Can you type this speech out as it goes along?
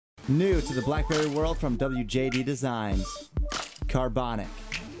New to the Blackberry world from WJD Designs, Carbonic.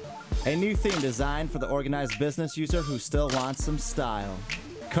 A new theme designed for the organized business user who still wants some style.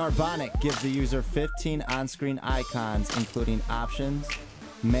 Carbonic gives the user 15 on-screen icons including options,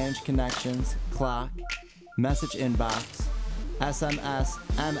 manage connections, clock, message inbox, SMS,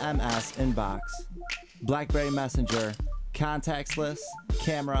 MMS inbox, Blackberry Messenger, contacts list,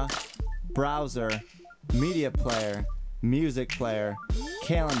 camera, browser, media player, music player,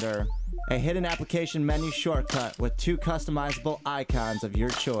 calendar, a hidden application menu shortcut with 2 customizable icons of your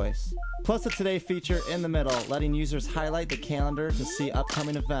choice. Plus a Today feature in the middle, letting users highlight the calendar to see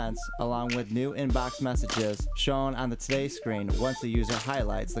upcoming events, along with new inbox messages shown on the Today screen once the user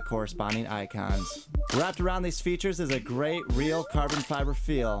highlights the corresponding icons. Wrapped around these features is a great real carbon fiber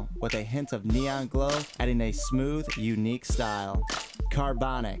feel with a hint of neon glow, adding a smooth, unique style.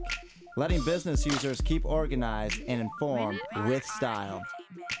 Carbonic, letting business users keep organized and informed with style.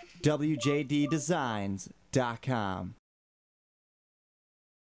 wjd.designs.com